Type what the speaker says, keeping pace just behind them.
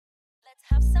Let's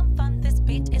have some fun, this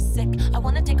beat is sick. I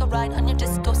wanna take a ride on your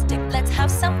disco stick. Let's have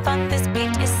some fun, this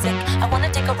beat is sick. I wanna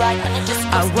take a ride on your disco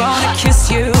stick. I wanna kiss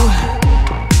you,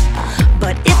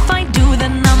 but if I do,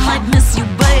 then I might miss you,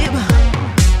 babe.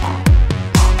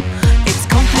 It's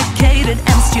complicated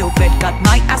and stupid. Got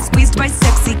my ass squeezed by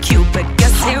sexy Cupid.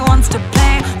 Guess he wants to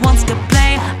play, wants to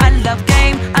play. I love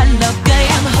game, I love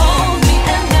game. Hold me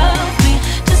and love me,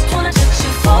 just wanna touch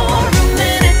you for a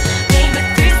minute. Maybe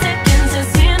 3 seconds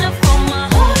is enough for my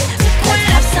heart to quit. Let's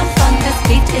have some fun, this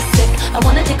beat is sick. I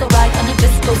wanna take a ride on your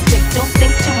disco stick. Don't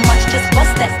think too much, just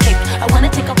bust that kick. I wanna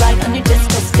take a ride on your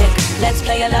disco stick. Let's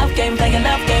play a love game, play a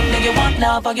love game. Do you want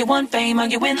love or you want fame or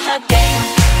you win the game?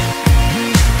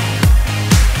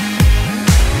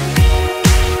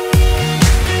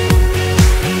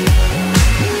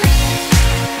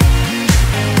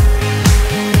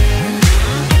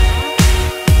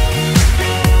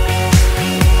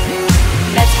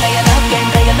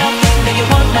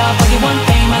 Or you want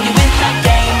fame, or you win the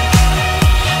game.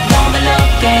 Know the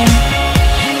love game.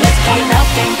 Let's play a love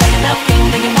game, play a love game.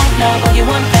 Do you want love, or you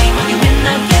want fame, or you win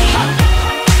the game?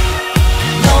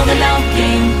 Know the love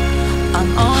game. I'm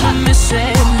on a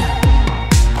mission,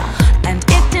 and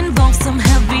it involves some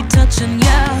heavy touching,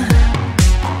 yeah.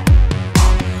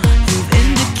 You've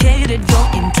indicated your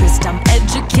interest. I'm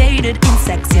educated in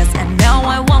sex, yes, and now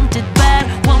I want it bad,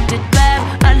 want it bad.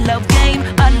 I love game,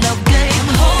 I love game.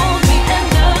 Hold me and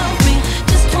love me,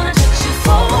 just wanna touch you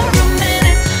for a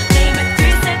minute. Maybe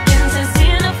 3 seconds is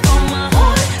enough for my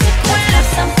heart. Let's have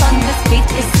some fun, this beat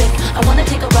is sick. I wanna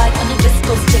take a ride on your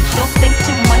disco stick. Don't think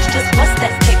too much, just bust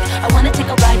that kick. I wanna take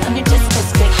a ride on your disco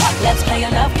stick. Let's play a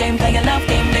love game, play a love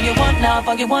game. Do you want love,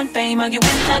 or you want fame, or you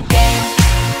win the game?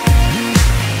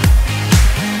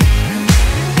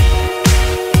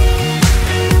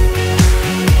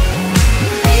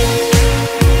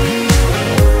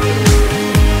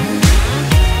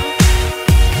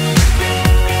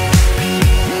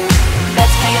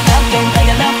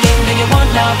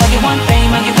 Or you want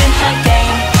fame, or you win the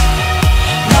game.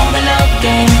 Know the love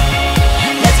game.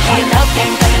 Let's play a love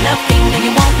game, play a love game. Do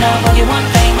you want love, or you want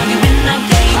fame, or you win the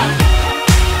game?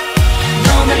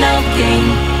 Know the love game.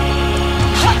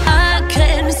 I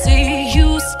can see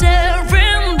you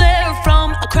staring there from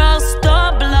across the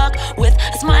block, with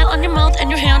a smile on your mouth and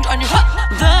your hand on your heart.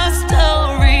 The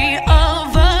story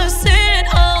of us, it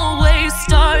always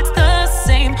starts the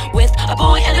same, with a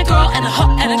boy and a girl and a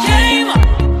hug and a game.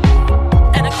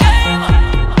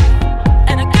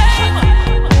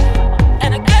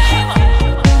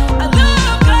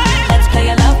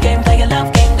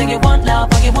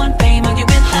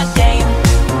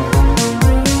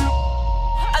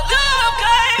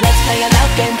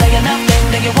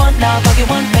 Love, or you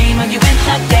want fame, or you win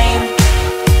the game.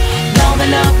 Know the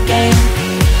love game.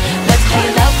 Let's play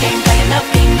a love game, play a love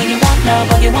game. Do you want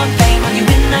love, or you want fame, or you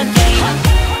win the game?